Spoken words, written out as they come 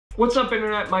What's up,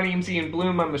 Internet? My name's Ian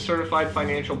Bloom. I'm a certified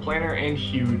financial planner and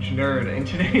huge nerd. In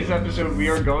today's episode, we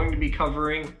are going to be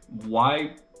covering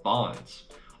why bonds.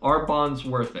 Are bonds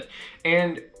worth it?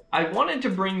 And I wanted to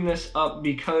bring this up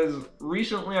because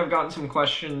recently I've gotten some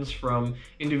questions from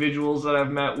individuals that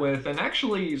I've met with and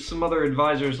actually some other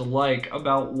advisors alike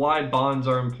about why bonds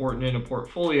are important in a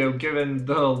portfolio given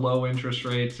the low interest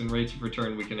rates and rates of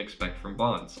return we can expect from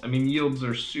bonds. I mean, yields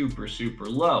are super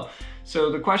low. So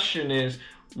the question is,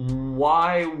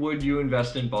 why would you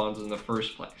invest in bonds in the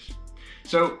first place?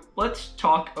 So let's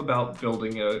talk about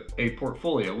building a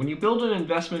portfolio. When you build an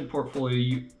investment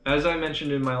portfolio, as I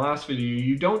mentioned in my last video,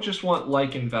 you don't just want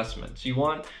like investments. You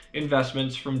want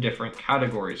investments from different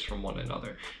categories from one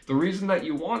another. The reason that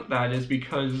you want that is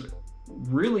because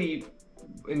really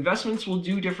investments will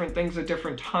do different things at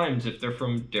different times if they're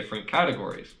from different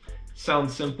categories.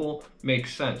 Sounds simple,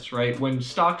 makes sense, right? When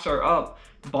stocks are up,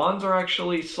 bonds are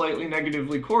actually slightly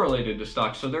negatively correlated to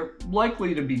stocks, so they're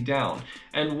likely to be down.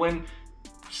 And when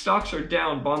stocks are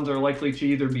down, bonds are likely to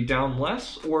either be down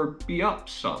less or be up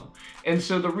some. And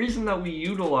so the reason that we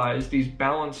utilize these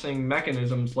balancing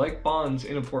mechanisms like bonds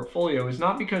in a portfolio is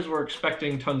not because we're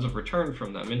expecting tons of return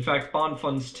from them. In fact, bond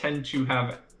funds tend to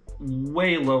have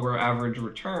way lower average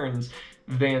returns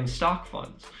than stock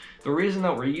funds. The reason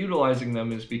that we're utilizing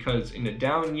them is because in a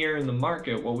down year in the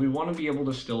market, what we want to be able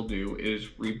to still do is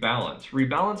rebalance.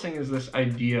 Rebalancing is this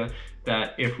idea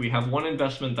that if we have one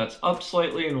investment that's up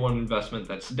slightly and one investment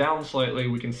that's down slightly,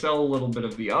 we can sell a little bit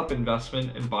of the up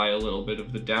investment and buy a little bit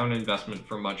of the down investment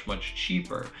for much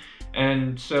cheaper.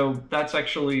 And so that's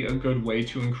actually a good way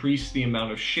to increase the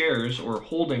amount of shares or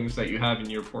holdings that you have in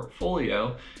your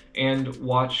portfolio and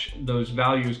watch those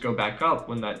values go back up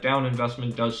when that down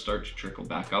investment does start to trickle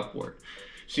back upward.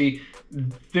 See,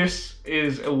 this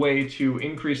is a way to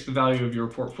increase the value of your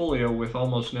portfolio with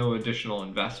almost no additional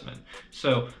investment.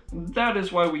 So that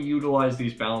is why we utilize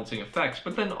these balancing effects.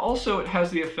 But then also it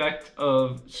has the effect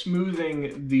of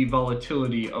smoothing the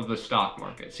volatility of the stock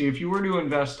market. See, if you were to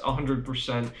invest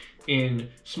 100% in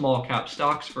small cap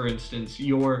stocks, for instance,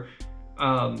 your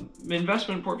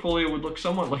investment portfolio would look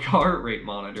somewhat like a heart rate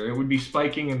monitor. It would be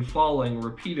spiking and falling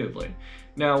repeatedly.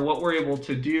 Now, what we're able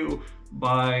to do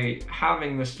by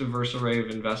having this diverse array of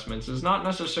investments is not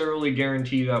necessarily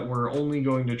guarantee that we're only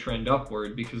going to trend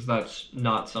upward, because that's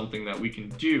not something that we can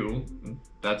do.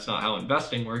 That's not how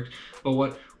investing works. But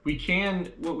what we can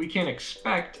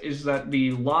expect is that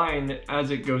the line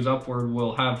as it goes upward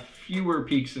will have fewer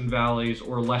peaks and valleys,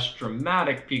 or less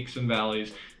dramatic peaks and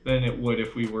valleys, than it would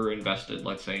if we were invested,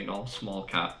 let's say, in all small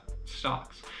cap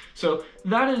stocks. So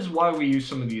that is why we use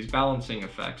some of these balancing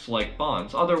effects like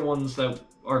bonds. Other ones that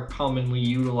are commonly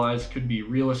utilized could be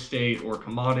real estate or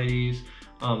commodities,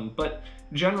 but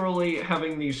generally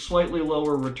having these slightly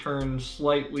lower returns,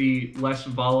 slightly less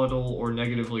volatile or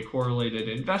negatively correlated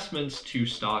investments to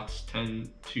stocks tend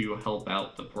to help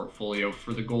out the portfolio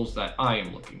for the goals that I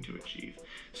am looking to achieve.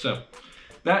 So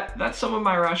that's some of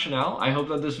my rationale. I hope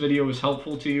that this video was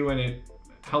helpful to you and it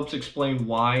helps explain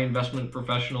why investment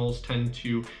professionals tend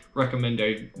to recommend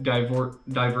a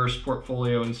diverse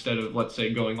portfolio instead of, let's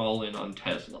say, going all in on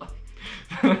Tesla.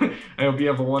 I hope you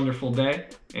have a wonderful day,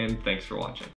 and thanks for watching.